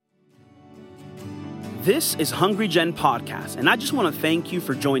This is Hungry Gen Podcast, and I just want to thank you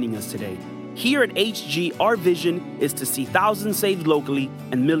for joining us today. Here at HG, our vision is to see thousands saved locally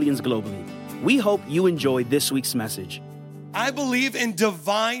and millions globally. We hope you enjoy this week's message. I believe in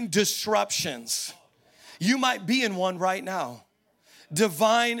divine disruptions. You might be in one right now.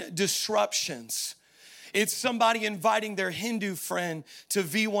 Divine disruptions. It's somebody inviting their Hindu friend to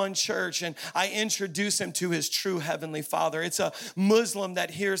V1 Church, and I introduce him to his true Heavenly Father. It's a Muslim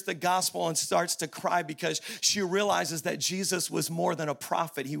that hears the gospel and starts to cry because she realizes that Jesus was more than a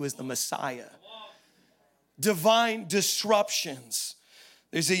prophet. He was the Messiah. Divine disruptions.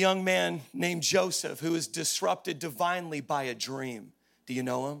 There's a young man named Joseph who is disrupted divinely by a dream. Do you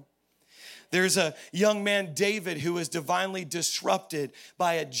know him? There's a young man, David, who is divinely disrupted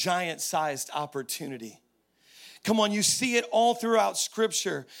by a giant-sized opportunity. Come on, you see it all throughout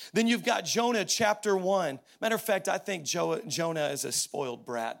Scripture. Then you've got Jonah chapter 1. Matter of fact, I think Jonah is a spoiled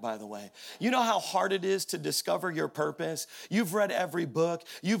brat, by the way. You know how hard it is to discover your purpose? You've read every book.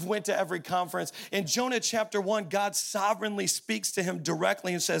 You've went to every conference. In Jonah chapter 1, God sovereignly speaks to him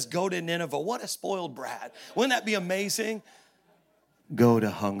directly and says, go to Nineveh. What a spoiled brat. Wouldn't that be amazing? Go to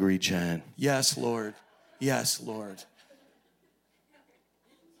Hungry Gen. Yes, Lord. Yes, Lord.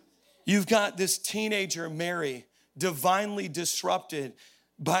 You've got this teenager, Mary, divinely disrupted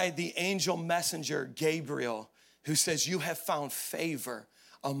by the angel messenger, Gabriel, who says, you have found favor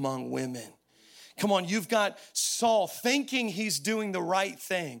among women. Come on, you've got Saul thinking he's doing the right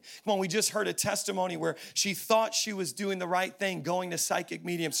thing. Come on, we just heard a testimony where she thought she was doing the right thing, going to psychic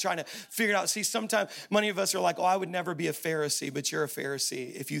mediums, trying to figure it out. See, sometimes many of us are like, oh, I would never be a Pharisee, but you're a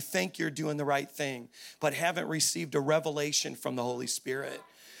Pharisee if you think you're doing the right thing, but haven't received a revelation from the Holy Spirit.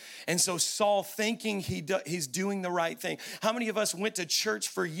 And so Saul thinking he's doing the right thing. How many of us went to church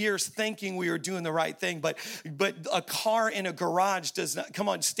for years thinking we were doing the right thing, but a car in a garage does not, come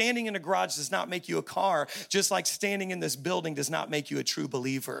on, standing in a garage does not make you a car, just like standing in this building does not make you a true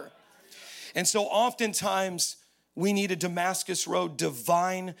believer. And so oftentimes we need a Damascus Road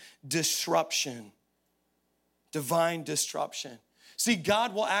divine disruption. Divine disruption. See,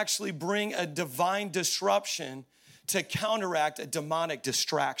 God will actually bring a divine disruption to counteract a demonic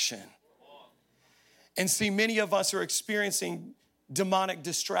distraction. And see, many of us are experiencing demonic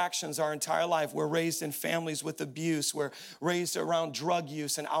distractions our entire life. We're raised in families with abuse. We're raised around drug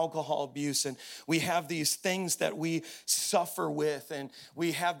use and alcohol abuse. And we have these things that we suffer with. And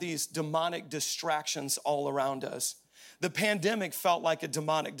we have these demonic distractions all around us. The pandemic felt like a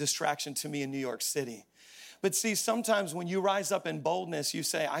demonic distraction to me in New York City. But see, sometimes when you rise up in boldness, you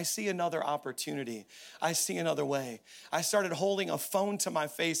say, I see another opportunity. I see another way. I started holding a phone to my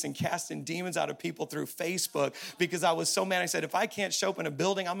face and casting demons out of people through Facebook because I was so mad. I said, if I can't show up in a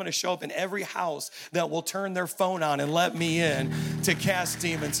building, I'm going to show up in every house that will turn their phone on and let me in to cast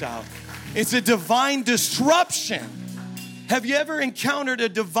demons out. It's a divine disruption. Have you ever encountered a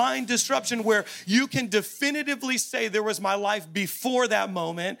divine disruption where you can definitively say there was my life before that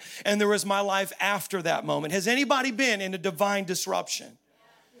moment and there was my life after that moment? Has anybody been in a divine disruption?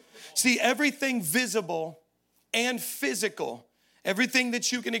 See, everything visible and physical, everything that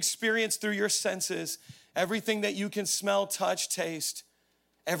you can experience through your senses, everything that you can smell, touch, taste,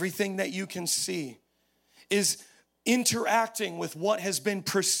 everything that you can see is interacting with what has been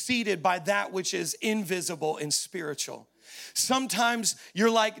preceded by that which is invisible and spiritual. Sometimes you're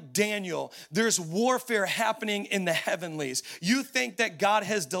like Daniel. There's warfare happening in the heavenlies. You think that God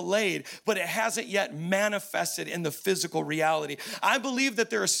has delayed, but it hasn't yet manifested in the physical reality. I believe that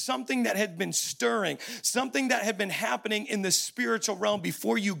there is something that had been stirring, something that had been happening in the spiritual realm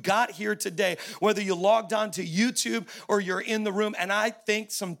before you got here today, whether you logged on to YouTube or you're in the room. And I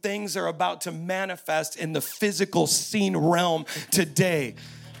think some things are about to manifest in the physical scene realm today.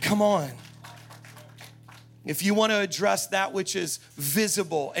 Come on. If you want to address that which is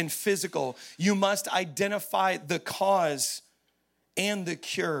visible and physical, you must identify the cause and the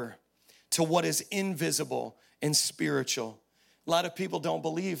cure to what is invisible and spiritual. A lot of people don't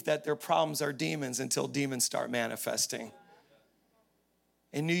believe that their problems are demons until demons start manifesting.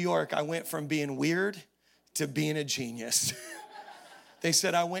 In New York, I went from being weird to being a genius. They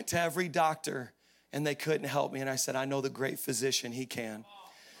said I went to every doctor and they couldn't help me. And I said, I know the great physician, he can.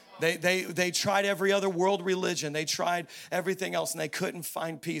 They tried every other world religion. They tried everything else, and they couldn't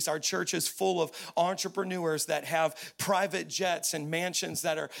find peace. Our church is full of entrepreneurs that have private jets and mansions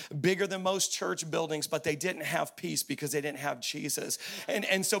that are bigger than most church buildings, but they didn't have peace because they didn't have Jesus.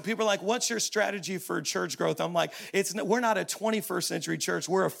 And so people are like, what's your strategy for church growth? I'm like, we're not a 21st century church.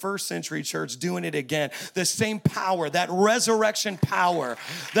 We're a first century church doing it again. The same power, that resurrection power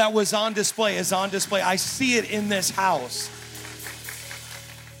that was on display is on display. I see it in this house.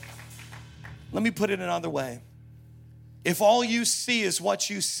 Let me put it another way. If all you see is what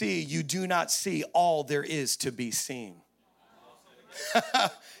you see, you do not see all there is to be seen.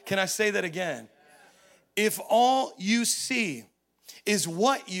 Can I say that again? If all you see is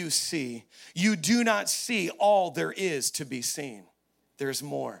what you see, you do not see all there is to be seen. There's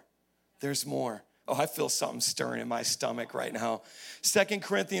more. There's more. Oh, I feel something stirring in my stomach right now. 2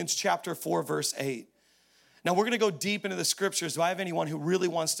 Corinthians chapter 4, verse 8. Now we're going to go deep into the scriptures. Do I have anyone who really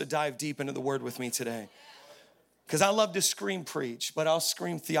wants to dive deep into the word with me today? Because I love to scream preach, but I'll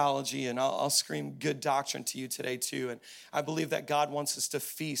scream theology and I'll scream good doctrine to you today too. And I believe that God wants us to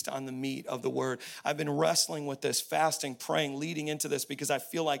feast on the meat of the word. I've been wrestling with this, fasting, praying, leading into this because I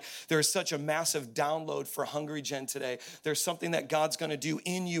feel like there's such a massive download for Hungry Gen today. There's something that God's going to do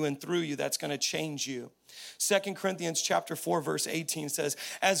in you and through you that's going to change you. 2 Corinthians chapter 4, verse 18 says,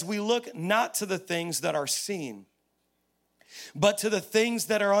 as we look not to the things that are seen, but to the things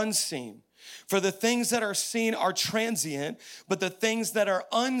that are unseen. For the things that are seen are transient, but the things that are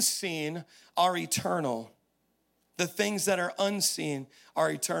unseen are eternal. The things that are unseen are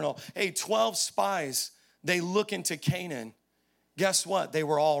eternal. Hey, 12 spies, they look into Canaan. Guess what? They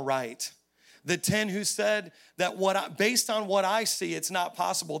were all right. The 10 who said that based on what I see, it's not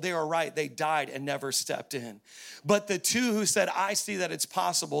possible, they were right. They died and never stepped in. But the 2 who said, I see that it's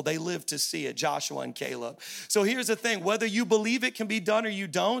possible, they lived to see it, Joshua and Caleb. So here's the thing, whether you believe it can be done or you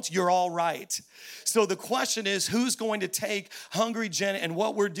don't, you're all right. So the question is, who's going to take Hungry Gen and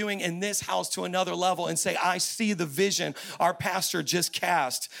what we're doing in this house to another level and say, I see the vision our pastor just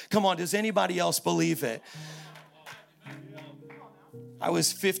cast. Come on, does anybody else believe it? I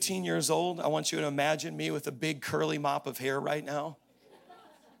was 15 years old. I want you to imagine me with a big curly mop of hair right now.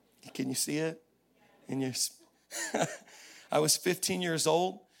 Can you see it? I was 15 years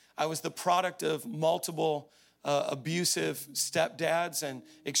old. I was the product of multiple abusive stepdads and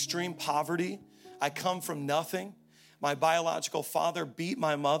extreme poverty. I come from nothing. My biological father beat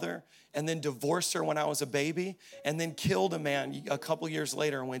my mother and then divorced her when I was a baby and then killed a man a couple years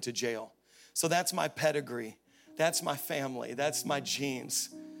later and went to jail. So that's my pedigree. That's my family. That's my genes.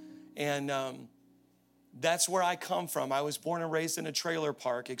 And that's where I come from. I was born and raised in a trailer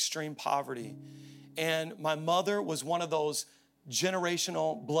park, extreme poverty. And my mother was one of those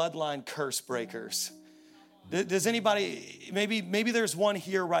generational bloodline curse breakers. Does anybody, maybe there's one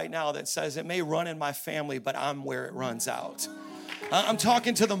here right now that says it may run in my family, but I'm where it runs out. I'm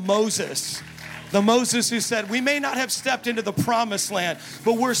talking to the Moses who said, we may not have stepped into the promised land,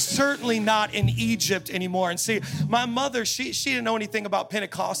 but we're certainly not in Egypt anymore. And see, my mother, she didn't know anything about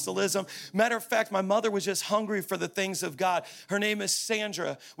Pentecostalism. Matter of fact, my mother was just hungry for the things of God. Her name is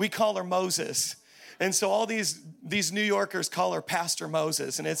Sandra. We call her Moses. And so all these New Yorkers call her Pastor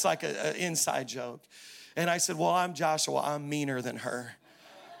Moses, and it's like an inside joke. And I said, well, I'm Joshua. I'm meaner than her.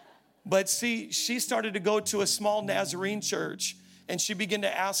 But see, she started to go to a small Nazarene church. And she began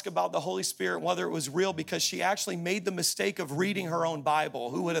to ask about the Holy Spirit, whether it was real, because she actually made the mistake of reading her own Bible.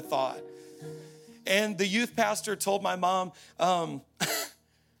 Who would have thought? And the youth pastor told my mom,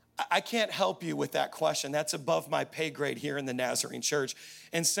 I can't help you with that question. That's above my pay grade here in the Nazarene church.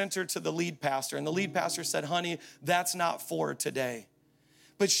 And sent her to the lead pastor. And the lead pastor said, honey, that's not for today.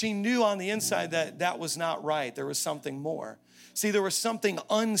 But she knew on the inside that that was not right. There was something more. See, there was something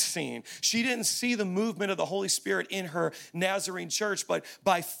unseen. She didn't see the movement of the Holy Spirit in her Nazarene church, but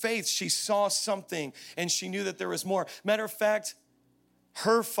by faith, she saw something and she knew that there was more. Matter of fact,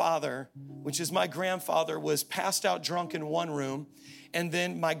 her father, which is my grandfather, was passed out drunk in one room. And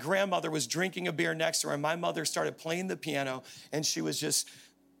then my grandmother was drinking a beer next to her. And my mother started playing the piano and she was just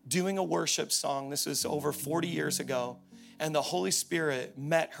doing a worship song. This was over 40 years ago. And the Holy Spirit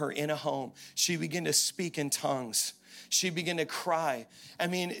met her in a home. She began to speak in tongues. She began to cry. I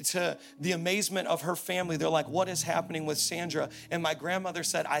mean, to the amazement of her family, they're like, what is happening with Sandra? And my grandmother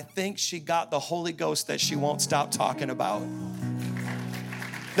said, I think she got the Holy Ghost that she won't stop talking about.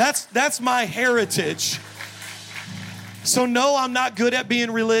 That's my heritage. So no, I'm not good at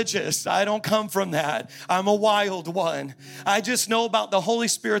being religious. I don't come from that. I'm a wild one. I just know about the Holy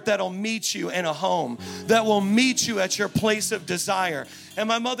Spirit that'll meet you in a home, that will meet you at your place of desire. And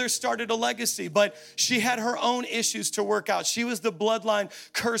my mother started a legacy, but she had her own issues to work out. She was the bloodline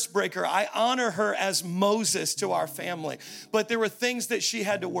curse breaker. I honor her as Moses to our family, but there were things that she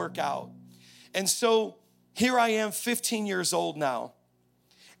had to work out. And so here I am, 15 years old now.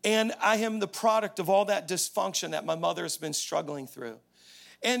 And I am the product of all that dysfunction that my mother has been struggling through.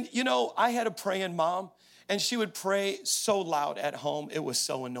 And, you know, I had a praying mom, and she would pray so loud at home. It was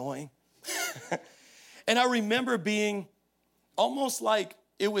so annoying. And I remember being almost like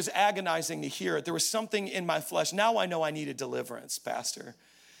it was agonizing to hear it. There was something in my flesh. Now I know I needed deliverance, Pastor.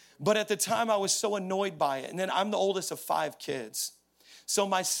 But at the time, I was so annoyed by it. And then I'm the oldest of 5 kids. So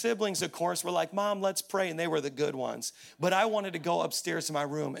my siblings, of course, were like, Mom, let's pray. And they were the good ones. But I wanted to go upstairs to my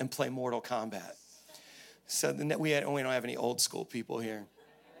room and play Mortal Kombat. So we don't have any old school people here.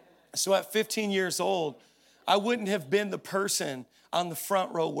 So at 15 years old, I wouldn't have been the person on the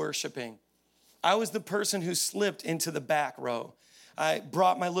front row worshiping. I was the person who slipped into the back row. I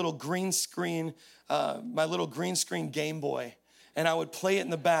brought my little green screen Game Boy, and I would play it in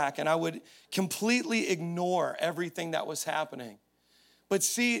the back, and I would completely ignore everything that was happening. But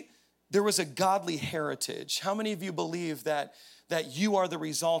see, there was a godly heritage. How many of you believe that you are the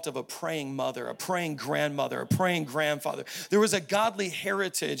result of a praying mother, a praying grandmother, a praying grandfather? There was a godly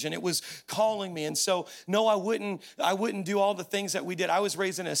heritage, and it was calling me. And so, no, I wouldn't do all the things that we did. I was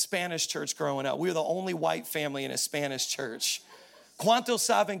raised in a Spanish church growing up. We were the only white family in a Spanish church. ¿Cuántos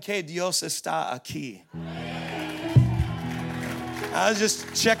saben que Dios está aquí? I was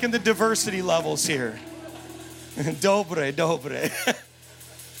just checking the diversity levels here. Dobre.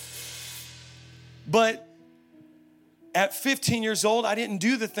 But at 15 years old, I didn't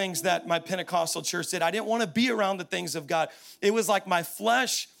do the things that my Pentecostal church did. I didn't want to be around the things of God. It was like my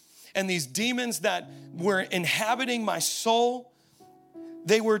flesh and these demons that were inhabiting my soul,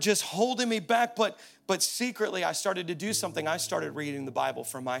 they were just holding me back. But secretly, I started to do something. I started reading the Bible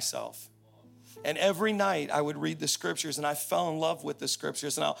for myself. And every night I would read the scriptures, and I fell in love with the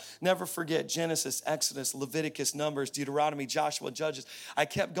scriptures. And I'll never forget Genesis, Exodus, Leviticus, Numbers, Deuteronomy, Joshua, Judges. I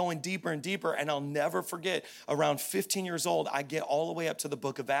kept going deeper and deeper, and I'll never forget, around 15 years old, I get all the way up to the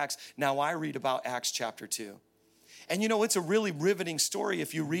book of Acts. Now I read about Acts chapter 2. And you know, it's a really riveting story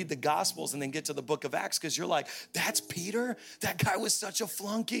if you read the Gospels and then get to the book of Acts, because you're like, that's Peter? That guy was such a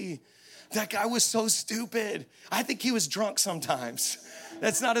flunky. That guy was so stupid. I think he was drunk sometimes.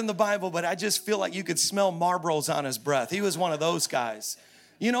 That's not in the Bible, but I just feel like you could smell Marlboros on his breath. He was one of those guys.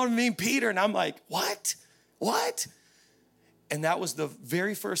 You know what I mean? Peter. And I'm like, what? And that was the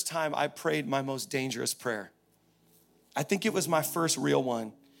very first time I prayed my most dangerous prayer. I think it was my first real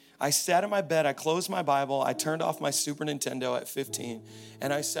one. I sat in my bed, I closed my Bible, I turned off my Super Nintendo at 15,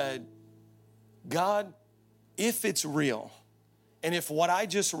 and I said, God, if it's real, and if what I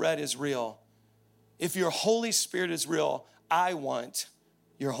just read is real, if your Holy Spirit is real, I want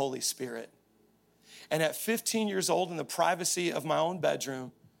your Holy Spirit. And at 15 years old, in the privacy of my own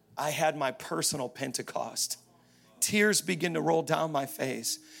bedroom, I had my personal Pentecost. Tears began to roll down my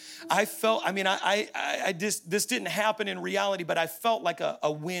face. I felt, this didn't happen in reality, but I felt like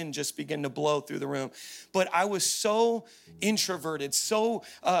a wind just began to blow through the room. But I was so introverted, so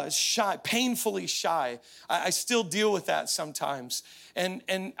shy, painfully shy. I still deal with that sometimes.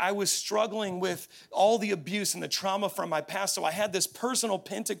 And I was struggling with all the abuse and the trauma from my past. So I had this personal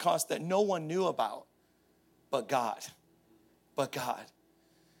Pentecost that no one knew about, but God.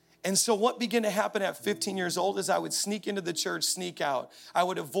 And so what began to happen at 15 years old is I would sneak into the church, sneak out. I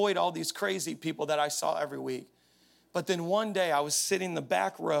would avoid all these crazy people that I saw every week. But then one day I was sitting in the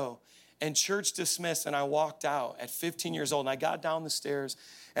back row and church dismissed, and I walked out at 15 years old. And I got down the stairs,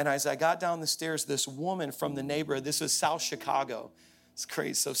 and as I got down the stairs, this woman from the neighborhood, this was South Chicago. It's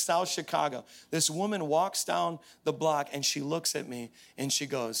crazy. So South Chicago, this woman walks down the block, and she looks at me, and she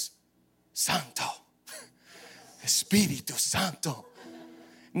goes, Santo, Espíritu Santo.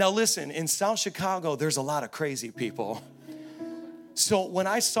 Now listen, in South Chicago, there's a lot of crazy people. So when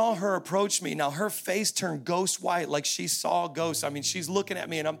I saw her approach me, now her face turned ghost white like she saw a ghost. I mean, she's looking at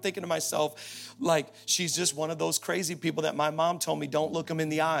me and I'm thinking to myself, like, she's just one of those crazy people that my mom told me don't look them in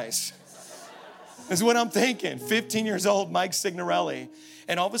the eyes. That's what I'm thinking. 15 years old, Mike Signorelli.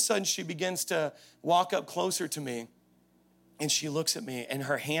 And all of a sudden she begins to walk up closer to me and she looks at me and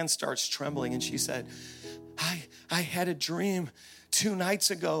her hand starts trembling and she said, I had a dream 2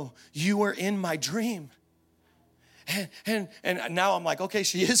 nights ago. You were in my dream. And now I'm like, okay,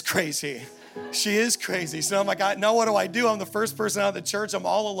 she is crazy. She is crazy. So I'm like, now what do? I'm the first person out of the church. I'm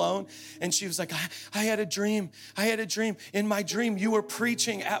all alone. And she was like, I had a dream. In my dream, you were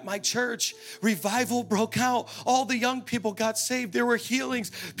preaching at my church. Revival broke out. All the young people got saved. There were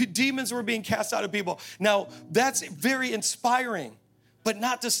healings. Demons were being cast out of people. Now, that's very inspiring, but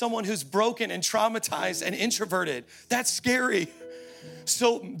not to someone who's broken and traumatized and introverted. That's scary.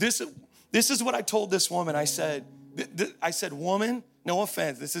 So this is what I told this woman. I said, woman, no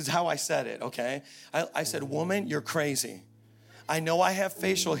offense. This is how I said it, okay? I said, woman, you're crazy. I know I have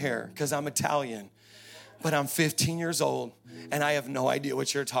facial hair because I'm Italian, but I'm 15 years old and I have no idea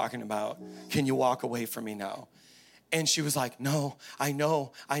what you're talking about. Can you walk away from me now? And she was like, no, I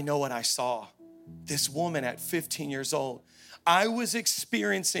know what I saw. This woman at 15 years old, I was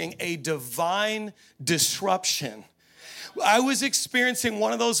experiencing a divine disruption I was experiencing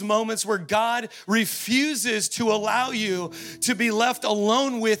one of those moments where God refuses to allow you to be left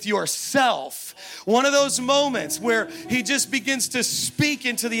alone with yourself. One of those moments where he just begins to speak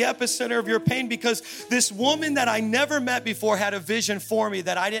into the epicenter of your pain, because this woman that I never met before had a vision for me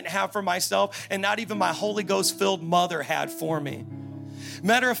that I didn't have for myself, and not even my Holy Ghost-filled mother had for me.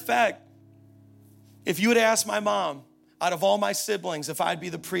 Matter of fact, if you would ask my mom, out of all my siblings, if I'd be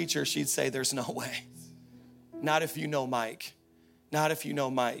the preacher, she'd say, there's no way. Not if you know Mike. Not if you know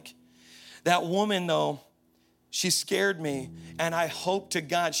Mike. That woman, though, she scared me, and I hope to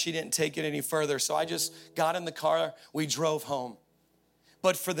God she didn't take it any further. So I just got in the car, we drove home.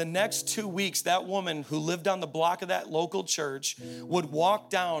 But for the next 2 weeks, that woman who lived on the block of that local church would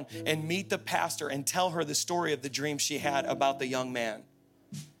walk down and meet the pastor and tell her the story of the dream she had about the young man.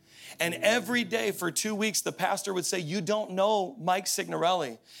 And every day for 2 weeks, the pastor would say, you don't know Mike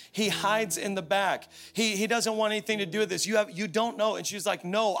Signorelli. He hides in the back. He doesn't want anything to do with this. You don't know. And she's like,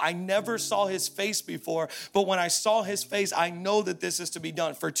 no, I never saw his face before. But when I saw his face, I know that this is to be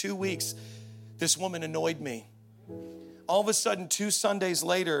done. For 2 weeks, this woman annoyed me. All of a sudden, 2 Sundays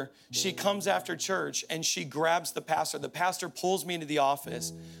later, she comes after church and she grabs the pastor. The pastor pulls me into the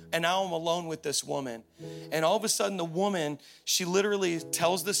office, and now I'm alone with this woman. And all of a sudden, the woman, she literally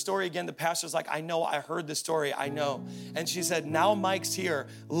tells the story again. The pastor's like, I know, I heard the story, I know. And she said, now Mike's here.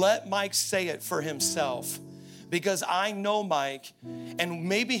 Let Mike say it for himself, because I know Mike, and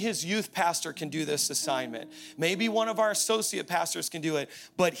maybe his youth pastor can do this assignment. Maybe one of our associate pastors can do it,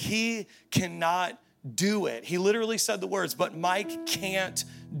 but he cannot do it. He literally said the words, but Mike can't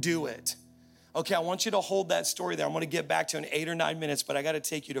do it. Okay, I want you to hold that story there. I'm going to get back to it in 8 or 9 minutes, but I got to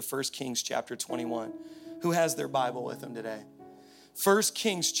take you to 1 Kings chapter 21. Who has their Bible with them today? 1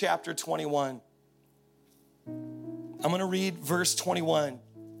 Kings chapter 21. I'm going to read verse 21.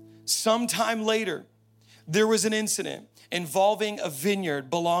 Sometime later, there was an incident involving a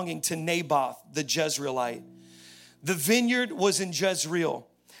vineyard belonging to Naboth the Jezreelite. The vineyard was in Jezreel,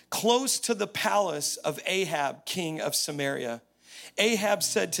 close to the palace of Ahab, king of Samaria. Ahab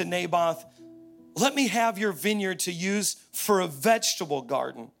said to Naboth, let me have your vineyard to use for a vegetable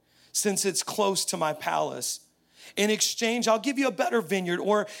garden, since it's close to my palace. In exchange, I'll give you a better vineyard,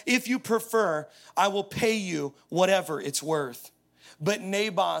 or if you prefer, I will pay you whatever it's worth. But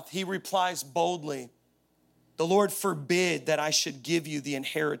Naboth, he replies boldly, the Lord forbid that I should give you the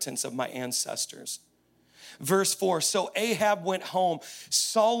inheritance of my ancestors. Verse 4, so Ahab went home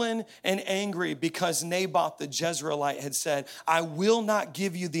sullen and angry because Naboth the Jezreelite had said, I will not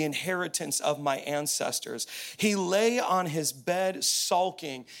give you the inheritance of my ancestors. He lay on his bed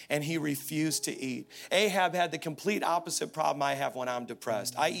sulking, and he refused to eat. Ahab had the complete opposite problem I have when I'm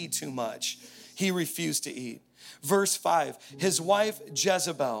depressed. I eat too much. He refused to eat. Verse 5, his wife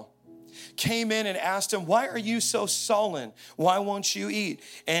Jezebel came in and asked him, why are you so sullen? Why won't you eat?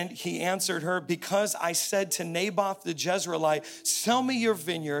 And he answered her, because I said to Naboth the Jezreelite, sell me your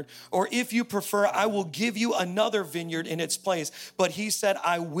vineyard, or if you prefer, I will give you another vineyard in its place. But he said,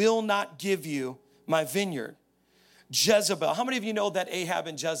 I will not give you my vineyard. Jezebel. How many of you know that Ahab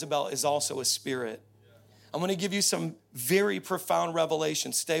and Jezebel is also a spirit? I'm going to give you some very profound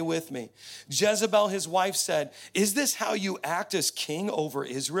revelation. Stay with me. Jezebel, his wife, said, is this how you act as king over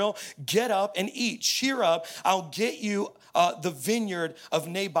Israel? Get up and eat. Cheer up. I'll get you the vineyard of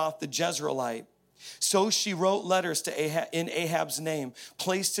Naboth the Jezreelite. So she wrote letters to Ahab in Ahab's name,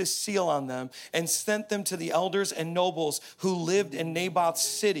 placed his seal on them, and sent them to the elders and nobles who lived in Naboth's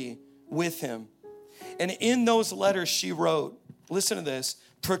city with him. And in those letters she wrote, listen to this,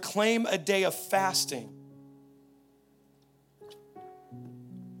 proclaim a day of fasting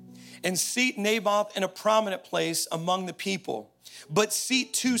and seat Naboth in a prominent place among the people, but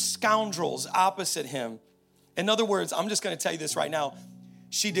seat 2 scoundrels opposite him. In other words, I'm just going to tell you this right now.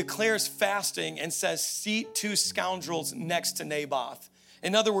 She declares fasting and says, seat 2 scoundrels next to Naboth.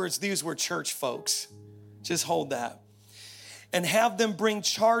 In other words, these were church folks. Just hold that. And have them bring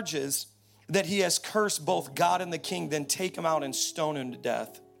charges that he has cursed both God and the king, then take him out and stone him to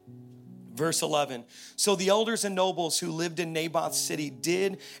death. Verse 11, so the elders and nobles who lived in Naboth's city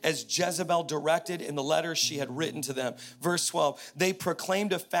did as Jezebel directed in the letters she had written to them. Verse 12, they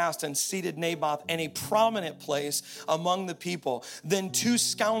proclaimed a fast and seated Naboth in a prominent place among the people. Then 2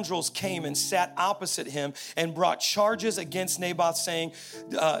 scoundrels came and sat opposite him and brought charges against Naboth, saying,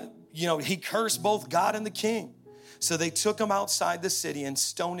 he cursed both God and the king. So they took him outside the city and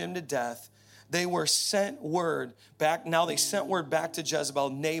stoned him to death. They sent word back to Jezebel,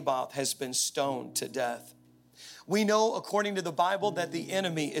 Naboth has been stoned to death. We know, according to the Bible, that the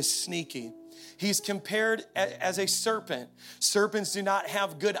enemy is sneaky. He's compared as a serpent. Serpents do not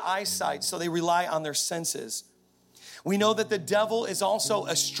have good eyesight, so they rely on their senses. We know that the devil is also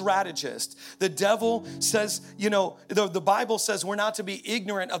a strategist. The devil says, the Bible says we're not to be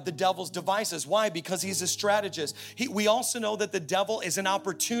ignorant of the devil's devices. Why? Because he's a strategist. We also know that the devil is an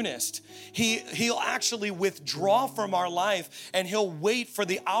opportunist. He'll actually withdraw from our life and he'll wait for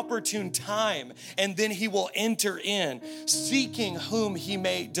the opportune time, and then he will enter in, seeking whom he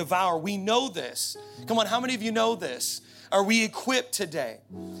may devour. We know this. Come on, how many of you know this? Are we equipped today?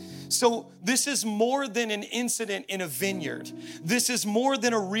 So this is more than an incident in a vineyard. This is more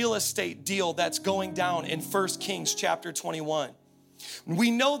than a real estate deal that's going down in 1 Kings chapter 21. We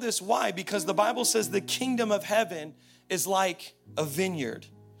know this. Why? Because the Bible says the kingdom of heaven is like a vineyard.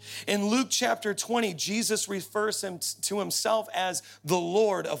 In Luke chapter 20, Jesus refers to himself as the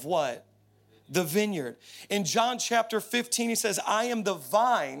Lord of what? The vineyard. In John chapter 15, he says, I am the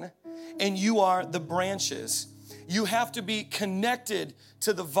vine and you are the branches. You have to be connected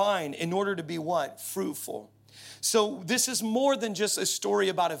to the vine in order to be what? Fruitful. So this is more than just a story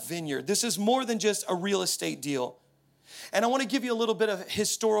about a vineyard. This is more than just a real estate deal. And I want to give you a little bit of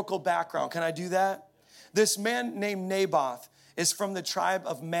historical background. Can I do that? This man named Naboth is from the tribe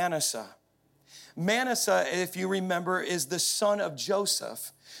of Manasseh. Manasseh, if you remember, is the son of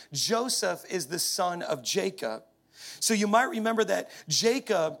Joseph. Joseph is the son of Jacob. So you might remember that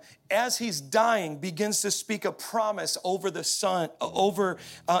Jacob, as he's dying, begins to speak a promise over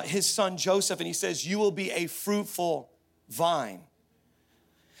his son Joseph, and he says, you will be a fruitful vine.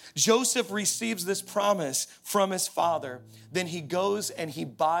 Joseph receives this promise from his father. Then he goes and he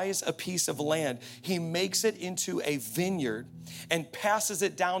buys a piece of land. He makes it into a vineyard and passes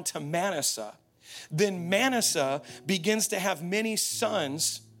it down to Manasseh. Then Manasseh begins to have many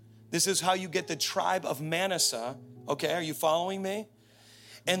sons. This is how you get the tribe of Manasseh. Okay, are you following me?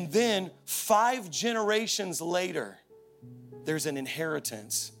 And then 5 generations later, there's an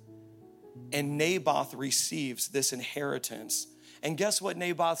inheritance. And Naboth receives this inheritance. And guess what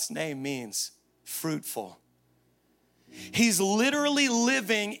Naboth's name means? Fruitful. He's literally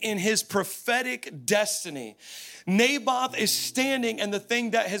living in his prophetic destiny. Naboth is standing in the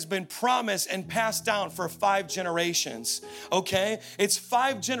thing that has been promised and passed down for 5 generations, okay? It's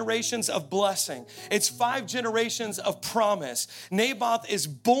 5 generations of blessing. It's 5 generations of promise. Naboth is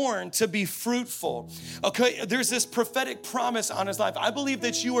born to be fruitful, okay? There's this prophetic promise on his life. I believe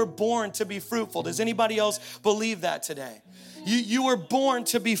that you were born to be fruitful. Does anybody else believe that today? You were born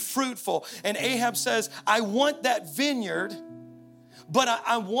to be fruitful. And Ahab says, I want that vineyard, but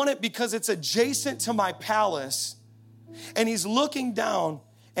I want it because it's adjacent to my palace. And he's looking down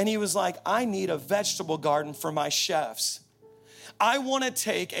and he was like, I need a vegetable garden for my chefs. I want to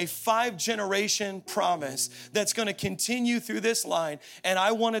take a 5-generation promise that's going to continue through this line, and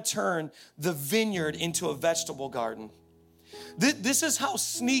I want to turn the vineyard into a vegetable garden. This is how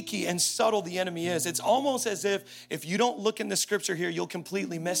sneaky and subtle the enemy is. It's almost as if you don't look in the scripture here, you'll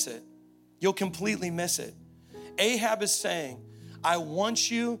completely miss it. You'll completely miss it. Ahab is saying, I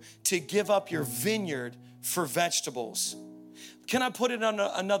want you to give up your vineyard for vegetables. Can I put it on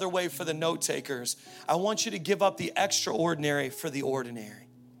another way for the note takers? I want you to give up the extraordinary for the ordinary.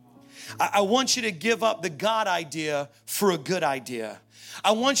 I want you to give up the God idea for a good idea.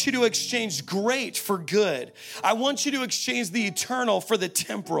 I want you to exchange great for good. I want you to exchange the eternal for the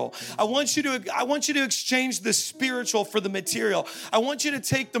temporal. I want you to exchange the spiritual for the material. I want you to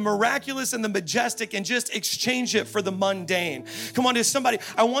take the miraculous and the majestic and just exchange it for the mundane. Come on to somebody.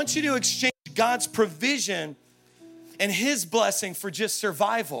 I want you to exchange God's provision and his blessing for just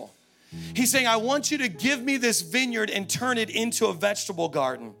survival. He's saying, I want you to give me this vineyard and turn it into a vegetable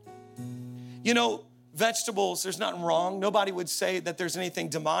garden. You know, vegetables, there's nothing wrong. Nobody would say that there's anything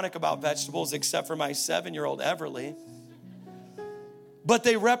demonic about vegetables except for my 7-year-old Everly. But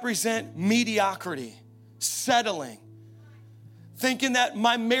they represent mediocrity, settling, thinking that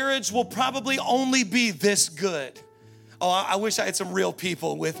my marriage will probably only be this good. Oh, I wish I had some real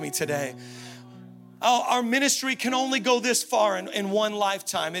people with me today. Oh, our ministry can only go this far in one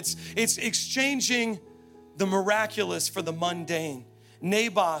lifetime. It's exchanging the miraculous for the mundane.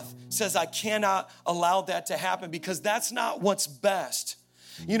 Naboth says, I cannot allow that to happen because that's not what's best.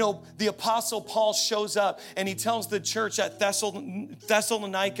 You know, the Apostle Paul shows up and he tells the church at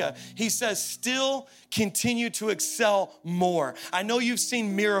Thessalonica, he says, still continue to excel more. I know you've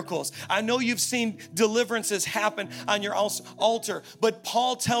seen miracles. I know you've seen deliverances happen on your altar. But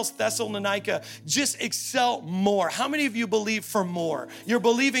Paul tells Thessalonica, just excel more. How many of you believe for more? You're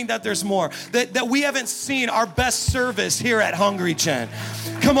believing that there's more. That we haven't seen our best service here at Hungry Gen.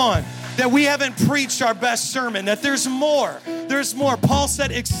 Come on. That we haven't preached our best sermon. That there's more. There's more. Paul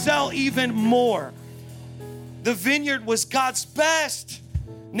said, excel even more. The vineyard was God's best.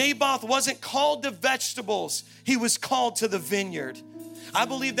 Naboth wasn't called to vegetables. He was called to the vineyard. I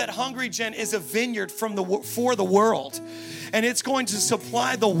believe that Hungry Gen is a vineyard for the world. And it's going to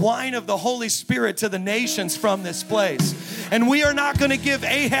supply the wine of the Holy Spirit to the nations from this place. And we are not going to give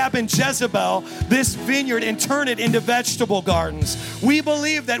Ahab and Jezebel this vineyard and turn it into vegetable gardens. We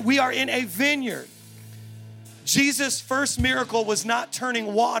believe that we are in a vineyard. Jesus' first miracle was not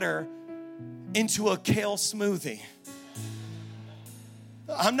turning water into a kale smoothie.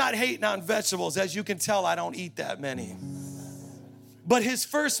 I'm not hating on vegetables. As you can tell, I don't eat that many. But his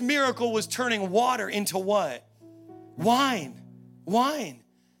first miracle was turning water into what? Wine.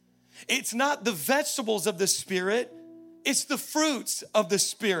 It's not the vegetables of the Spirit, it's the fruits of the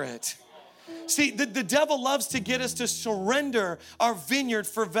Spirit. See, the devil loves to get us to surrender our vineyard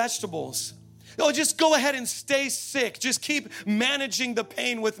for vegetables. Oh, just go ahead and stay sick. Just keep managing the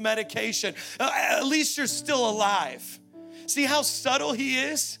pain with medication. At least you're still alive. See how subtle he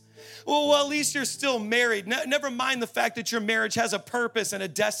is? Well, at least you're still married. Never mind the fact that your marriage has a purpose and a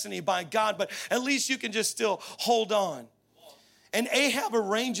destiny by God, but at least you can just still hold on. And Ahab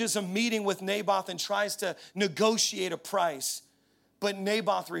arranges a meeting with Naboth and tries to negotiate a price. But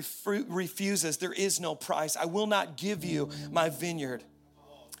Naboth refuses. There is no price. I will not give you my vineyard.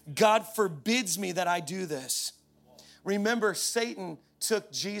 God forbids me that I do this. Remember, Satan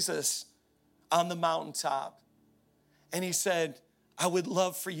took Jesus on the mountaintop and he said, I would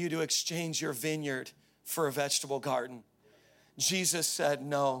love for you to exchange your vineyard for a vegetable garden. Jesus said,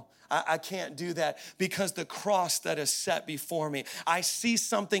 no, I can't do that because the cross that is set before me, I see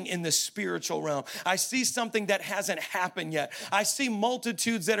something in the spiritual realm. I see something that hasn't happened yet. I see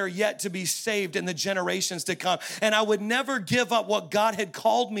multitudes that are yet to be saved in the generations to come. And I would never give up what God had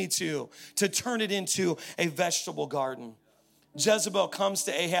called me to turn it into a vegetable garden. Jezebel comes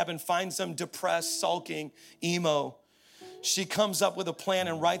to Ahab and finds him depressed, sulking, emo. She comes up with a plan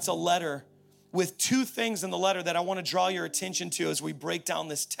and writes a letter with two things in the letter that I want to draw your attention to as we break down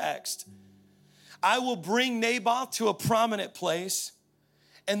this text. I will bring Naboth to a prominent place,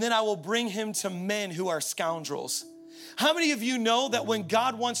 and then I will bring him to men who are scoundrels. How many of you know that when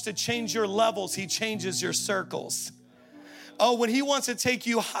God wants to change your levels, he changes your circles? Oh, when he wants to take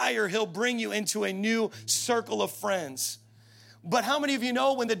you higher, he'll bring you into a new circle of friends. But how many of you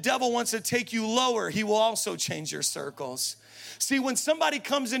know when the devil wants to take you lower, he will also change your circles? See, when somebody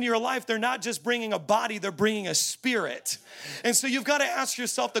comes into your life, they're not just bringing a body, they're bringing a spirit. And so you've got to ask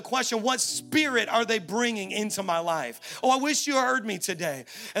yourself the question, what spirit are they bringing into my life? Oh, I wish you heard me today.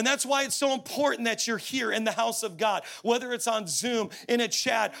 And that's why it's so important that you're here in the house of God, whether it's on Zoom, in a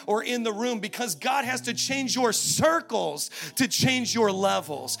chat, or in the room, because God has to change your circles to change your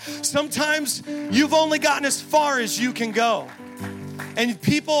levels. Sometimes you've only gotten as far as you can go. And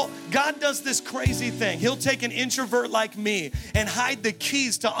God does this crazy thing. He'll take an introvert like me and hide the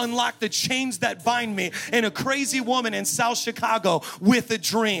keys to unlock the chains that bind me in a crazy woman in South Chicago with a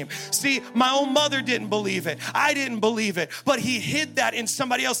dream. See, my own mother didn't believe it. I didn't believe it, but he hid that in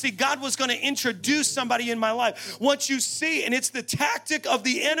somebody else. See, God was going to introduce somebody in my life. What you see, and it's the tactic of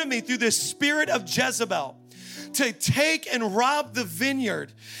the enemy through the spirit of Jezebel, to take and rob the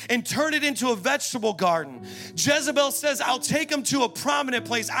vineyard and turn it into a vegetable garden. Jezebel says, I'll take him to a prominent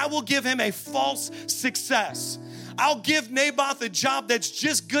place. I will give him a false success. I'll give Naboth a job that's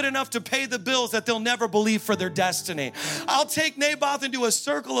just good enough to pay the bills that they'll never believe for their destiny. I'll take Naboth into a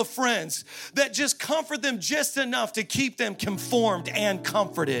circle of friends that just comfort them just enough to keep them conformed and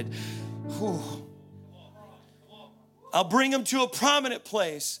comforted. Whew. I'll bring him to a prominent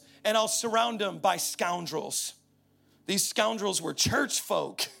place and I'll surround him by scoundrels. These scoundrels were church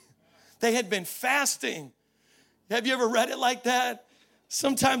folk. They had been fasting. Have you ever read it like that?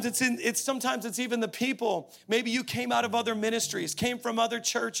 Sometimes it's even the people. Maybe you came out of other ministries, came from other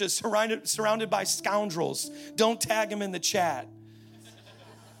churches, surrounded by scoundrels. Don't tag them in the chat.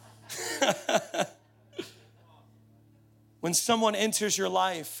 When someone enters your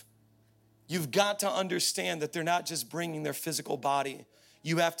life, you've got to understand that they're not just bringing their physical body.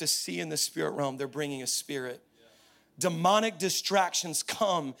 You have to see in the spirit realm, they're bringing a spirit. Demonic distractions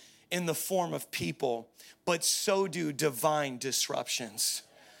come in the form of people, but so do divine disruptions.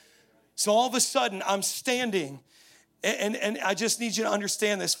 So all of a sudden, I'm standing, and I just need you to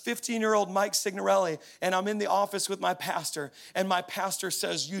understand this. 15-year-old Mike Signorelli, and I'm in the office with my pastor, and my pastor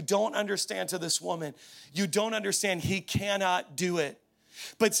says, you don't understand to this woman. You don't understand. He cannot do it.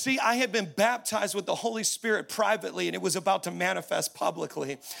 But see, I had been baptized with the Holy Spirit privately, and it was about to manifest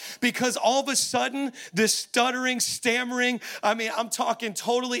publicly. Because all of a sudden, this stuttering, stammering, I'm talking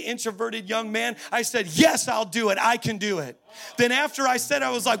totally introverted young man, I said, yes, I'll do it. I can do it. Then after I said, I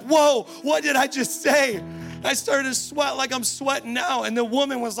was like, whoa, what did I just say? I started to sweat like I'm sweating now. And the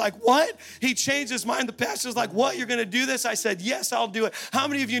woman was like, what? He changed his mind. The pastor's like, what? You're going to do this? I said, yes, I'll do it. How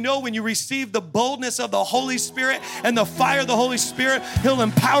many of you know when you receive the boldness of the Holy Spirit and the fire of the Holy Spirit, he'll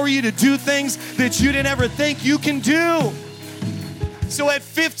empower you to do things that you didn't ever think you can do? So at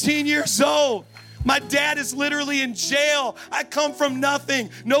 15 years old, my dad is literally in jail. I come from nothing,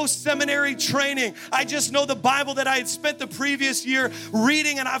 no seminary training. I just know the Bible that I had spent the previous year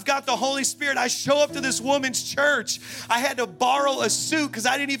reading, and I've got the Holy Spirit. I show up to this woman's church. I had to borrow a suit because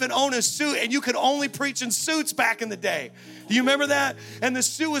I didn't even own a suit, and you could only preach in suits back in the day. Do you remember that? And the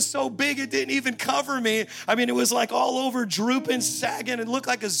suit was so big it didn't even cover me. I mean, it was like all over drooping, sagging. It looked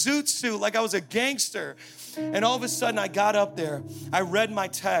like a zoot suit, like I was a gangster. And all of a sudden, I got up there. I read my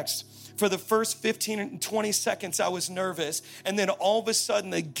text. For the first 15 and 20 seconds, I was nervous. And then all of a sudden,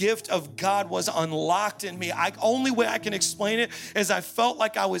 the gift of God was unlocked in me. Only way I can explain it is I felt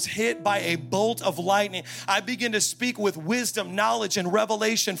like I was hit by a bolt of lightning. I began to speak with wisdom, knowledge, and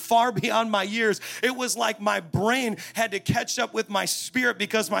revelation far beyond my years. It was like my brain had to catch up with my spirit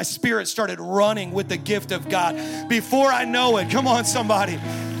because my spirit started running with the gift of God. Before I know it, come on, somebody.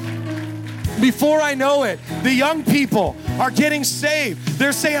 Before I know it, the young people are getting saved.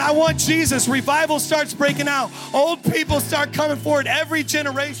 They're saying, I want Jesus. Revival starts breaking out. Old people start coming forward every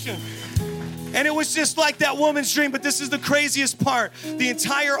generation. And it was just like that woman's dream, but this is the craziest part. The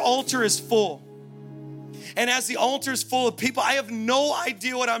entire altar is full. And as the altar is full of people, I have no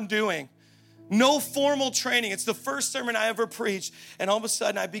idea what I'm doing. No formal training. It's the first sermon I ever preached. And all of a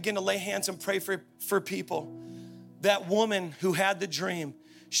sudden, I begin to lay hands and pray for people. That woman who had the dream,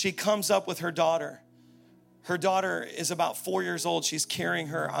 she comes up with her daughter. Her daughter is about 4 years old. She's carrying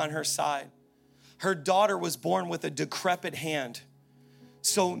her on her side. Her daughter was born with a decrepit hand.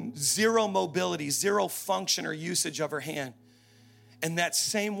 So zero mobility, zero function or usage of her hand. And that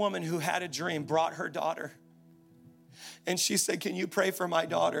same woman who had a dream brought her daughter. And she said, can you pray for my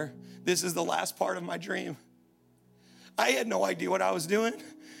daughter? This is the last part of my dream. I had no idea what I was doing.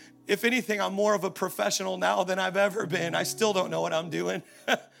 If anything, I'm more of a professional now than I've ever been. I still don't know what I'm doing.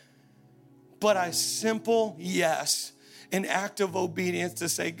 But a simple yes, an act of obedience to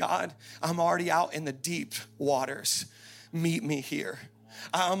say, God, I'm already out in the deep waters. Meet me here.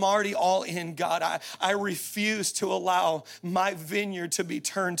 I'm already all in, God. I refuse to allow my vineyard to be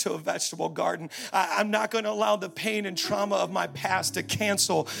turned to a vegetable garden. I'm not going to allow the pain and trauma of my past to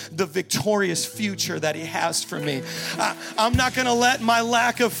cancel the victorious future that he has for me. I'm not going to let my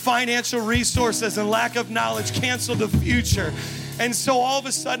lack of financial resources and lack of knowledge cancel the future. And so all of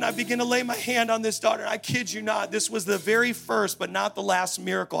a sudden, I begin to lay my hand on this daughter. I kid you not, this was the very first, but not the last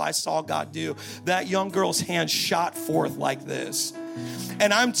miracle I saw God do. That young girl's hand shot forth like this.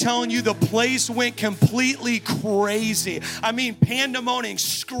 And I'm telling you, the place went completely crazy. I mean, pandemonium,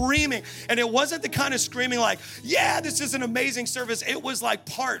 screaming. And it wasn't the kind of screaming like, yeah, this is an amazing service. It was like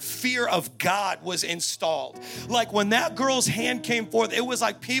part fear of God was installed. Like when that girl's hand came forth, it was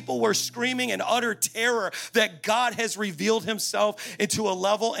like people were screaming in utter terror that God has revealed himself into a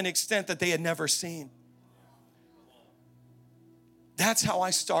level and extent that they had never seen. That's how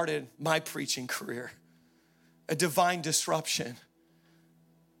I started my preaching career. A divine disruption.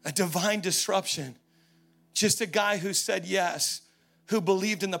 A divine disruption. Just a guy who said yes, who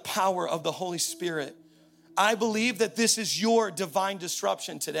believed in the power of the Holy Spirit. I believe that this is your divine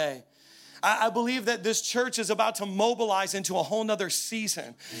disruption today. I believe that this church is about to mobilize into a whole nother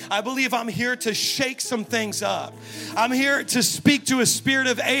season. I believe I'm here to shake some things up. I'm here to speak to a spirit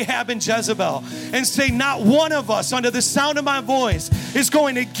of Ahab and Jezebel and say not one of us under the sound of my voice is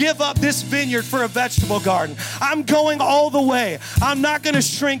going to give up this vineyard for a vegetable garden. I'm going all the way. I'm not going to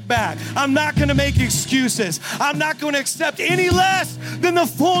shrink back. I'm not going to make excuses. I'm not going to accept any less than the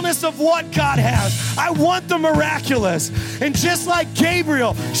fullness of what God has. I want the miraculous. And just like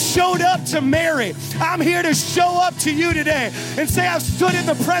Gabriel showed up to Mary, I'm here to show up to you today and say I've stood in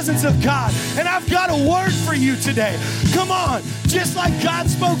the presence of God and I've got a word for you today. Come on, just like God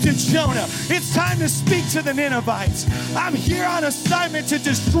spoke to Jonah, it's time to speak to the Ninevites. I'm here on assignment to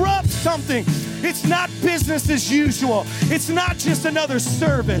disrupt something. It's not business as usual. It's not just another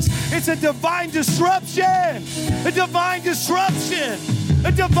service. It's a divine disruption. A divine disruption.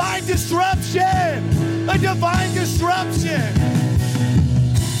 A divine disruption. A divine disruption.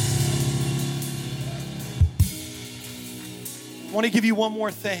 I want to give you one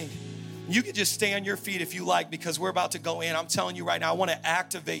more thing. You can just stay on your feet if you like because we're about to go in. I'm telling you right now, I want to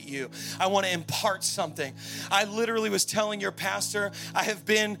activate you. I want to impart something. I literally was telling your pastor, I have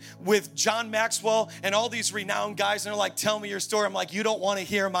been with John Maxwell and all these renowned guys, and they're like, tell me your story. I'm like, you don't want to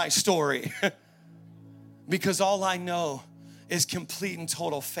hear my story. Because all I know is complete and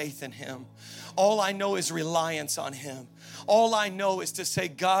total faith in him. All I know is reliance on him. All I know is to say,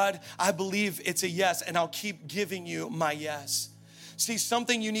 God, I believe it's a yes, and I'll keep giving you my yes. See,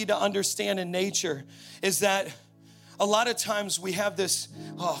 something you need to understand in nature is that a lot of times we have this,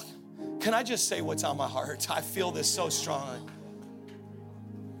 can I just say what's on my heart? I feel this so strong.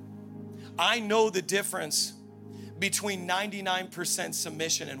 I know the difference between 99%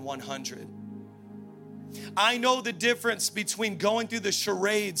 submission and 100. I know the difference between going through the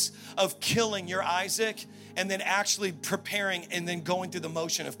charades of killing your Isaac and then actually preparing and then going through the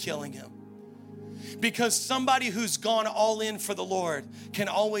motion of killing him. Because somebody who's gone all in for the Lord can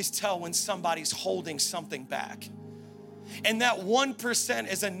always tell when somebody's holding something back. And that 1%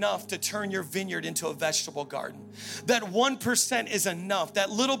 is enough to turn your vineyard into a vegetable garden. That 1% is enough, that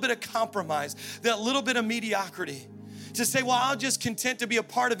little bit of compromise, that little bit of mediocrity, to say, well, I'll just content to be a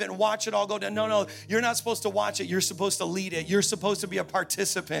part of it and watch it all go down. No, you're not supposed to watch it. You're supposed to lead it. You're supposed to be a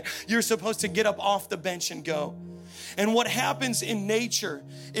participant. You're supposed to get up off the bench and go. And what happens in nature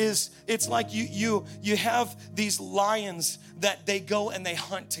is it's like you have these lions that they go and they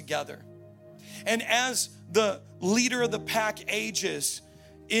hunt together. And as the leader of the pack ages,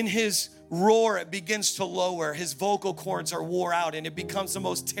 in his roar, it begins to lower. His vocal cords are wore out, and it becomes the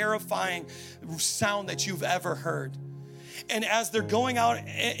most terrifying sound that you've ever heard. And as they're going out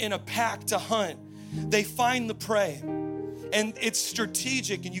in a pack to hunt, they find the prey. And it's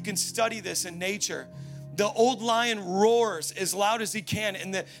strategic, and you can study this in nature. The old lion roars as loud as he can,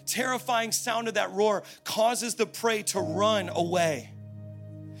 and the terrifying sound of that roar causes the prey to run away.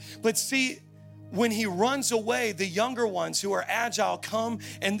 But see, when he runs away, the younger ones who are agile come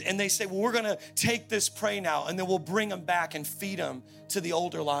and they say, well, we're gonna take this prey now, and then we'll bring him back and feed him to the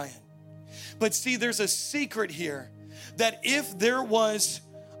older lion. But see, there's a secret here, that if there was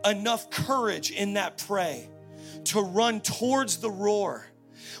enough courage in that prey to run towards the roar,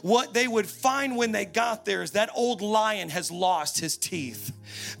 what they would find when they got there is that old lion has lost his teeth.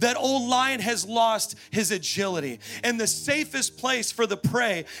 That old lion has lost his agility. And the safest place for the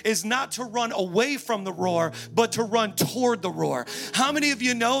prey is not to run away from the roar, but to run toward the roar. How many of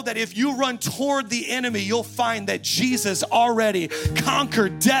you know that if you run toward the enemy, you'll find that Jesus already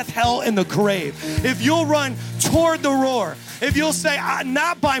conquered death, hell, and the grave? If you'll run toward the roar, if you'll say,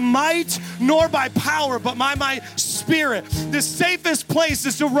 not by might nor by power, but by my spirit, the safest place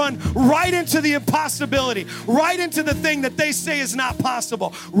is to run right into the impossibility, right into the thing that they say is not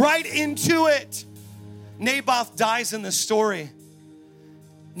possible, right into it. Naboth dies in the story.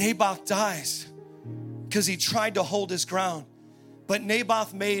 Naboth dies because he tried to hold his ground. But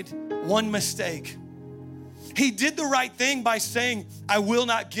Naboth made one mistake. He did the right thing by saying, I will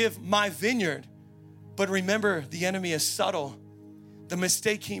not give my vineyard. But remember, the enemy is subtle. The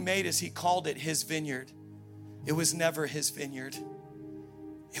mistake he made is he called it his vineyard. It was never his vineyard.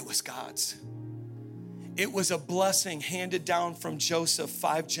 It was God's. It was a blessing handed down from Joseph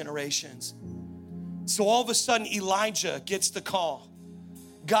 5 generations. So all of a sudden, Elijah gets the call.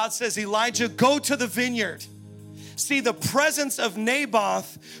 God says, Elijah, go to the vineyard. See, the presence of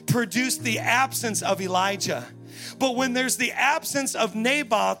Naboth produced the absence of Elijah. But when there's the absence of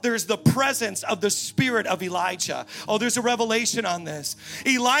Naboth, there's the presence of the spirit of Elijah. Oh, there's a revelation on this.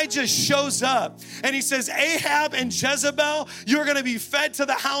 Elijah shows up and he says, Ahab and Jezebel, you're going to be fed to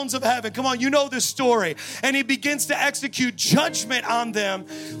the hounds of heaven. Come on, you know this story. And he begins to execute judgment on them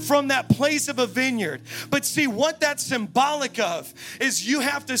from that place of a vineyard. But see, what that's symbolic of is you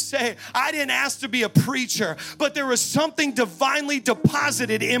have to say, I didn't ask to be a preacher, but there was something divinely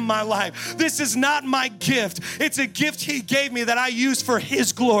deposited in my life. This is not my gift. It's a gift he gave me that I use for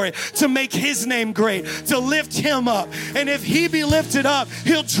his glory, to make his name great, to lift him up. And if he be lifted up,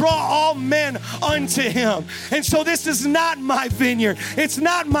 he'll draw all men unto him. And so this is not my vineyard. It's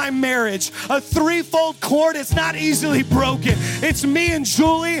not my marriage. A threefold cord, it's not easily broken. It's me and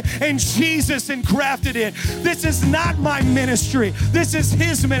Julie and Jesus engrafted in. This is not my ministry. This is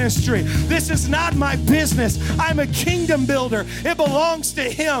his ministry. This is not my business. I'm a kingdom builder. It belongs to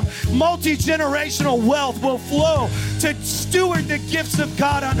him. Multi-generational wealth will flow to steward the gifts of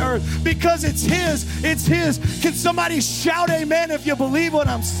God on earth because it's his. It's his. Can somebody shout amen if you believe what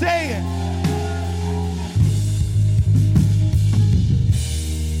I'm saying?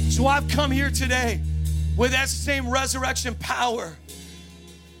 So I've come here today with that same resurrection power.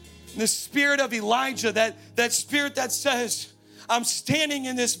 The spirit of Elijah, that spirit that says, I'm standing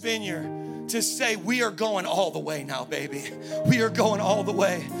in this vineyard to say we are going all the way now, baby. We are going all the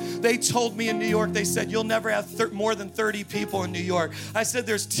way. They told me in New York, they said, you'll never have more than 30 people in New York. I said,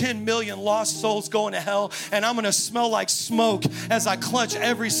 there's 10 million lost souls going to hell, and I'm going to smell like smoke as I clutch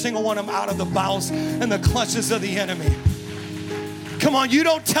every single one of them out of the bowels and the clutches of the enemy. Come on, you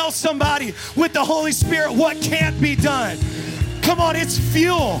don't tell somebody with the Holy Spirit what can't be done. Come on, it's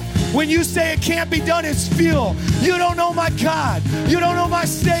fuel. When you say it can't be done, it's fuel. You don't know my God. You don't know my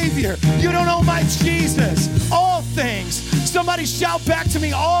Savior. You don't know my Jesus. All things. Somebody shout back to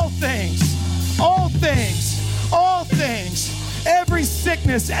me, all things. All things. All things. Every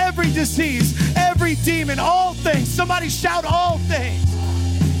sickness, every disease, every demon, all things. Somebody shout all things.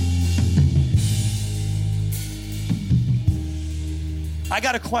 I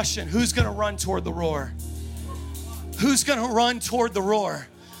got a question. Who's going to run toward the roar? Who's going to run toward the roar?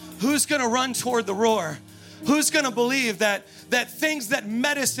 Who's going to run toward the roar? Who's going to believe that things that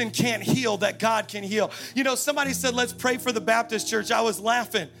medicine can't heal, that God can heal? You know, somebody said, let's pray for the Baptist church. I was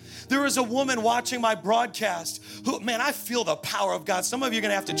laughing. There was a woman watching my broadcast who, man, I feel the power of God. Some of you are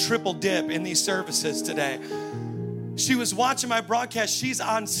going to have to triple dip in these services today. She was watching my broadcast. She's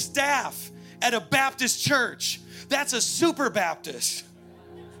on staff at a Baptist church. That's a super Baptist.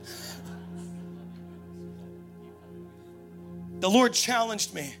 The Lord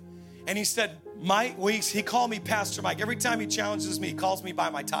challenged me, and he said, Mike, he called me Pastor Mike. Every time he challenges me, he calls me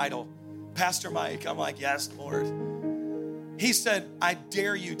by my title, Pastor Mike. I'm like, yes, Lord. He said, I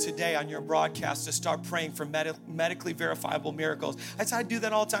dare you today on your broadcast to start praying for medically verifiable miracles. I said, I do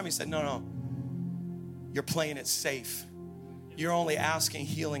that all the time. He said, no, you're playing it safe. You're only asking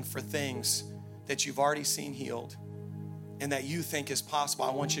healing for things that you've already seen healed and that you think is possible.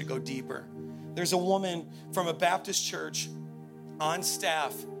 I want you to go deeper. There's a woman from a Baptist church on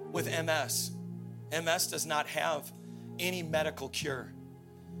staff with MS. MS does not have any medical cure.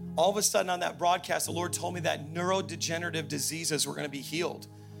 All of a sudden on that broadcast, the Lord told me that neurodegenerative diseases were going to be healed.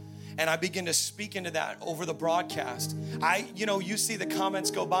 And I began to speak into that over the broadcast. You see the comments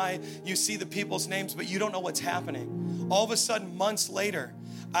go by, you see the people's names, but you don't know what's happening. All of a sudden, months later,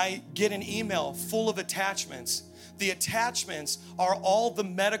 I get an email full of attachments. The attachments are all the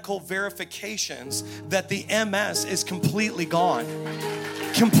medical verifications that the MS is completely gone.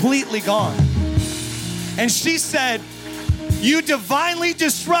 Completely gone. And she said, you divinely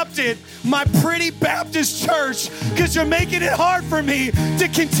disrupted my pretty Baptist church because you're making it hard for me to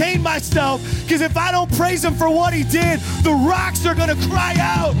contain myself, because if I don't praise him for what he did, the rocks are going to cry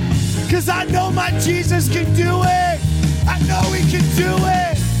out, because I know my Jesus can do it. I know he can do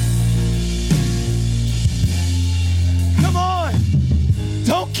it. Come on.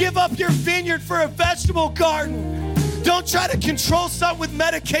 Don't give up your vineyard for a vegetable garden. Don't try to control something with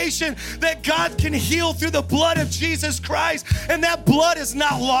medication that God can heal through the blood of Jesus Christ. And that blood has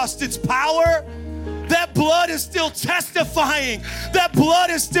not lost its power. That blood is still testifying. That blood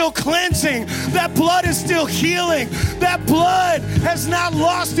is still cleansing. That blood is still healing. That blood has not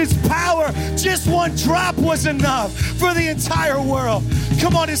lost its power. Just one drop was enough for the entire world.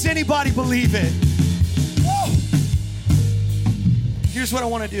 Come on, does anybody believe it? Woo! Here's what I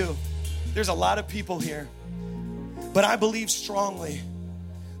want to do. There's a lot of people here, but I believe strongly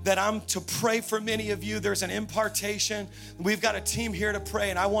that I'm to pray for many of you. There's an impartation. We've got a team here to pray,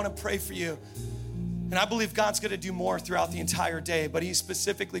 and I want to pray for you. And I believe God's going to do more throughout the entire day, but he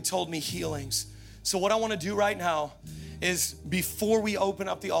specifically told me healings. So what I want to do right now is, before we open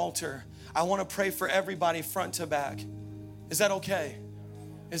up the altar, I want to pray for everybody front to back. Is that okay?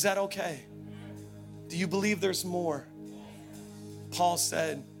 Is that okay? Do you believe there's more? Paul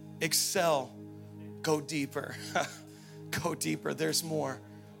said, excel, go deeper. Go deeper. There's more.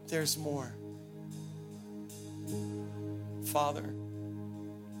 There's more. Father,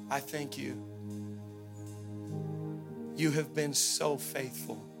 I thank you. You have been so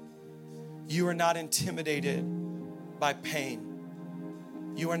faithful. You are not intimidated by pain.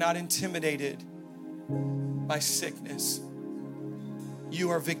 You are not intimidated by sickness.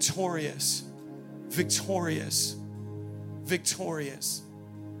 You are victorious, victorious, victorious.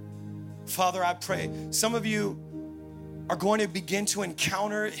 Father, I pray some of you are going to begin to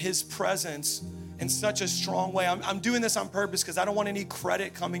encounter his presence in such a strong way. I'm doing this on purpose because I don't want any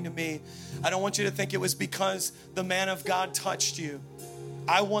credit coming to me. I don't want you to think it was because the man of God touched you.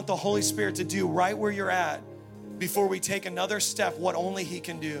 I want the Holy Spirit to do right where you're at before we take another step what only he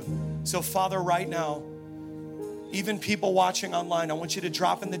can do. So Father, right now, even people watching online, I want you to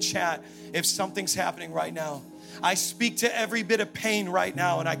drop in the chat if something's happening right now. I speak to every bit of pain right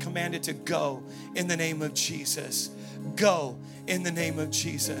now, and I command it to go in the name of Jesus. Go in the name of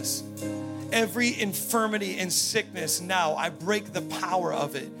Jesus. Every infirmity and sickness now, I break the power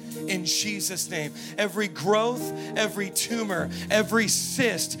of it in Jesus' name. Every growth, every tumor, every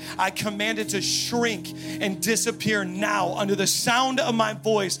cyst, I command it to shrink and disappear now under the sound of my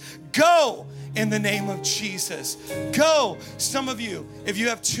voice. Go in the name of Jesus. Go. Some of you, if you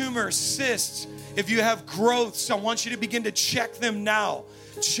have tumors, cysts, If you have growths, I want you to begin to check them now.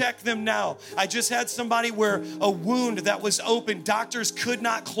 Check them now. I just had somebody where a wound that was open, doctors could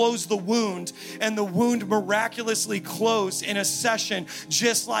not close the wound, and the wound miraculously closed in a session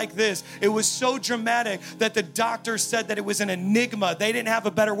just like this. It was so dramatic that the doctor said that it was an enigma. They didn't have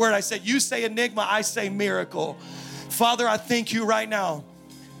a better word. I said, you say enigma, I say miracle. Father, I thank you right now,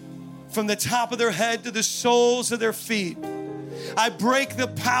 from the top of their head to the soles of their feet. I break the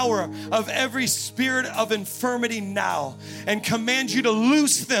power of every spirit of infirmity now and command you to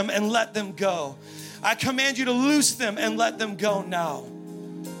loose them and let them go. I command you to loose them and let them go now.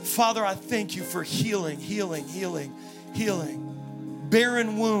 Father, I thank you for healing, healing, healing, healing.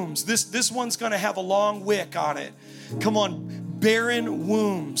 Barren wombs. This one's going to have a long wick on it. Come on, barren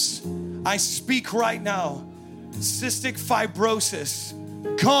wombs. I speak right now. Cystic fibrosis,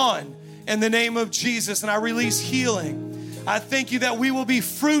 gone in the name of Jesus, and I release healing. I thank you that we will be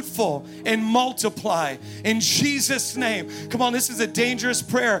fruitful and multiply in Jesus' name. Come on, this is a dangerous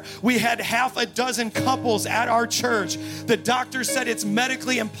prayer. We had half a dozen couples at our church. The doctor said it's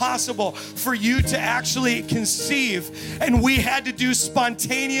medically impossible for you to actually conceive. And we had to do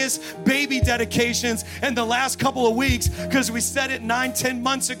spontaneous baby dedications in the last couple of weeks because we said it 9-10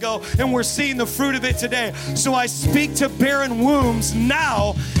 months ago, and we're seeing the fruit of it today. So I speak to barren wombs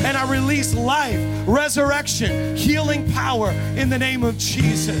now, and I release life, resurrection, healing power in the name of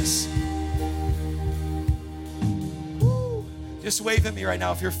Jesus. Woo. Just wave at me right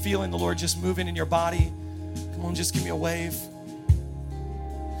now if you're feeling the Lord just moving in your body. Come on, just give me a wave.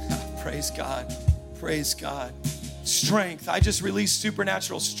 Praise God. Praise God. Strength. I just release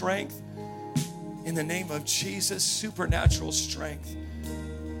supernatural strength in the name of Jesus. Supernatural strength.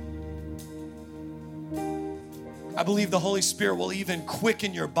 I believe the Holy Spirit will even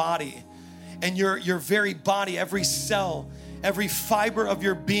quicken your body. And your very body, every cell, every fiber of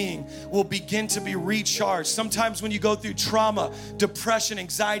your being will begin to be recharged. Sometimes when you go through trauma, depression,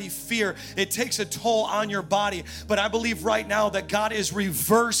 anxiety, fear, it takes a toll on your body. But I believe right now that God is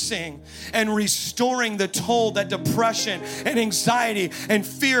reversing and restoring the toll that depression and anxiety and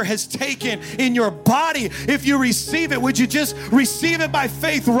fear has taken in your body. If you receive it, would you just receive it by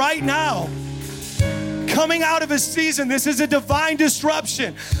faith right now? Coming out of a season, this is a divine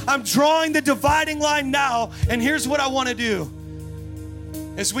disruption. I'm drawing the dividing line now, and here's what I want to do.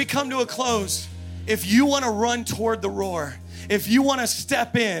 As we come to a close, if you want to run toward the roar, if you want to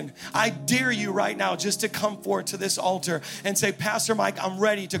step in, I dare you right now just to come forward to this altar and say, Pastor Mike, I'm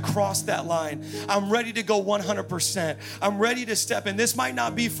ready to cross that line. I'm ready to go 100%. I'm ready to step in. This might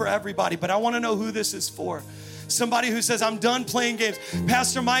not be for everybody, but I want to know who this is for. Somebody who says, I'm done playing games.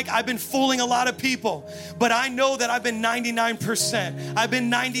 Pastor Mike, I've been fooling a lot of people, but I know that I've been 99%. I've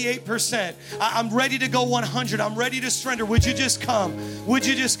been 98%. I'm ready to go 100. I'm ready to surrender. Would you just come? Would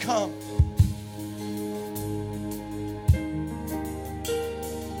you just come?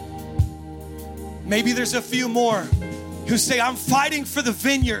 Maybe there's a few more who say, I'm fighting for the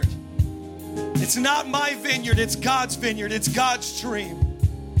vineyard. It's not my vineyard. It's God's vineyard. It's God's dream.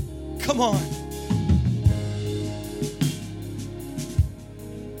 Come on.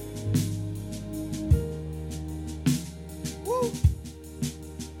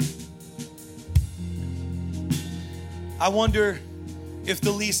 I wonder if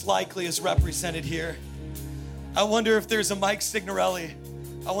the least likely is represented here. I wonder if there's a Mike Signorelli.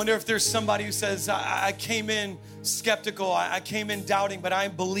 I wonder if there's somebody who says, I came in skeptical, I came in doubting, but I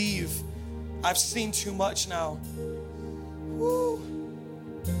believe. I've seen too much now. Woo.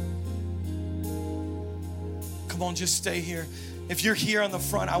 Come on, just stay here. If you're here on the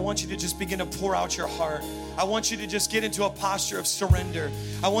front, I want you to just begin to pour out your heart. I want you to just get into a posture of surrender.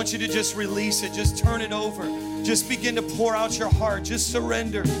 I want you to just release it. Just turn it over. Just begin to pour out your heart. Just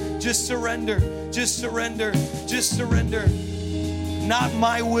surrender. Just surrender. Just surrender. Just surrender. Not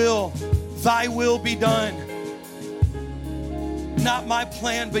my will, thy will be done. Not my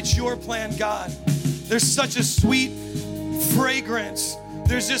plan, but your plan, God. There's such a sweet fragrance.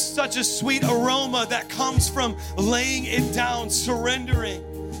 There's just such a sweet aroma that comes from laying it down, surrendering,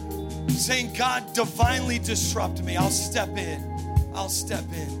 saying, God, divinely disrupt me. I'll step in. I'll step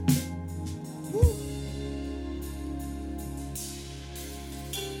in. Woo.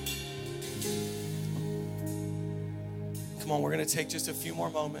 Come on, we're going to take just a few more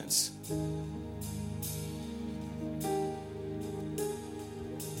moments.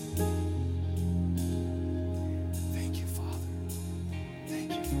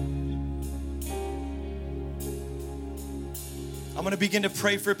 I'm going to begin to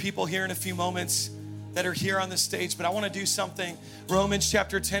pray for people here in a few moments. that are here on the stage, but I want to do something. Romans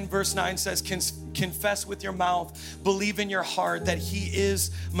chapter 10, verse 9 says, confess with your mouth, believe in your heart that he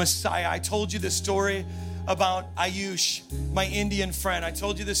is Messiah. I told you the story about Ayush, my Indian friend. I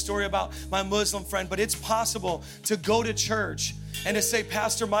told you the story about my Muslim friend, but it's possible to go to church and to say,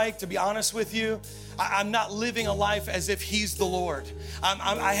 Pastor Mike, to be honest with you, I'm not living a life as if he's the Lord.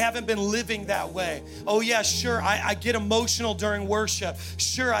 I haven't been living that way. Oh yeah, sure, I get emotional during worship.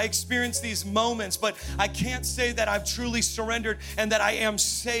 Sure, I experience these moments, but I can't say that I've truly surrendered and that I am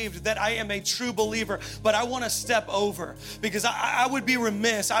saved, that I am a true believer. But I want to step over because I would be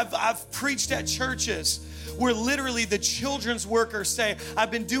remiss. I've preached at churches where literally the children's workers say,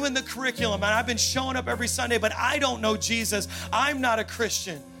 I've been doing the curriculum and I've been showing up every Sunday, but I don't know Jesus. I'm not a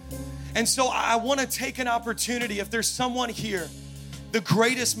Christian. And so I want to take an opportunity. If there's someone here, the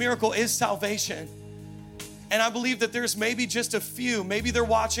greatest miracle is salvation. And I believe that there's maybe just a few, maybe they're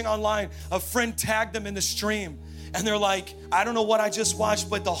watching online, a friend tagged them in the stream. And they're like, I don't know what I just watched,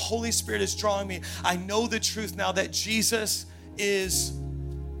 but the Holy Spirit is drawing me. I know the truth now that Jesus is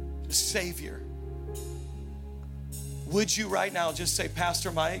the Savior. Would you right now just say,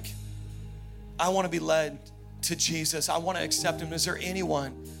 Pastor Mike, I want to be led to Jesus. I want to accept him. Is there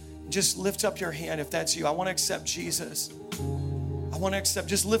anyone? Just lift up your hand if that's you. I want to accept Jesus. I want to accept.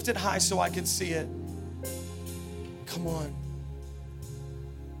 Just lift it high so I can see it. Come on.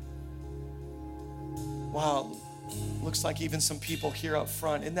 Wow. Looks like even some people here up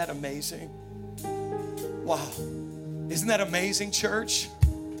front. Isn't that amazing? Wow. Isn't that amazing, church?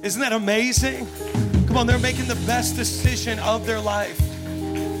 Isn't that amazing? Come on, they're making the best decision of their life.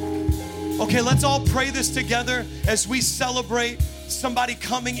 Okay, let's all pray this together as we celebrate somebody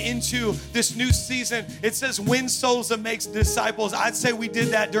coming into this new season. It says win souls and makes disciples. I'd say we did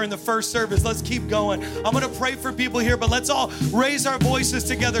that during the first service. Let's keep going. I'm going to pray for people here, but let's all raise our voices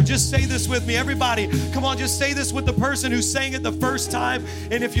together. Just say this with me. Everybody, come on, just say this with the person who's saying it the first time.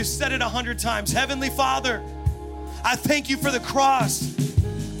 And if you said it 100 times, Heavenly Father, I thank you for the cross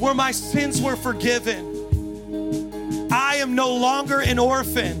where my sins were forgiven. I am no longer an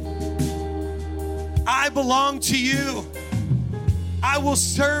orphan. I belong to you. I will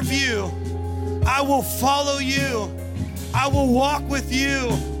serve you. I will follow you. I will walk with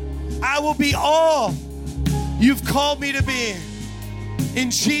you. I will be all you've called me to be. In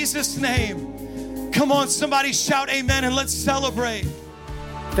Jesus' name. Come on, somebody shout amen and let's celebrate.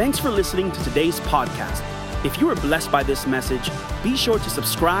 Thanks for listening to today's podcast. If you were blessed by this message, be sure to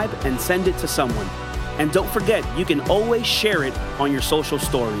subscribe and send it to someone. And don't forget, you can always share it on your social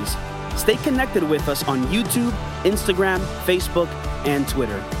stories. Stay connected with us on YouTube, Instagram, Facebook, and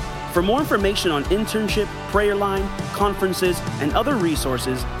Twitter. For more information on internship, prayer line, conferences, and other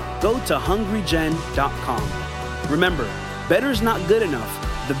resources, go to hungrygen.com. Remember, better is not good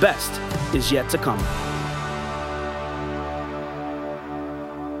enough. The best is yet to come.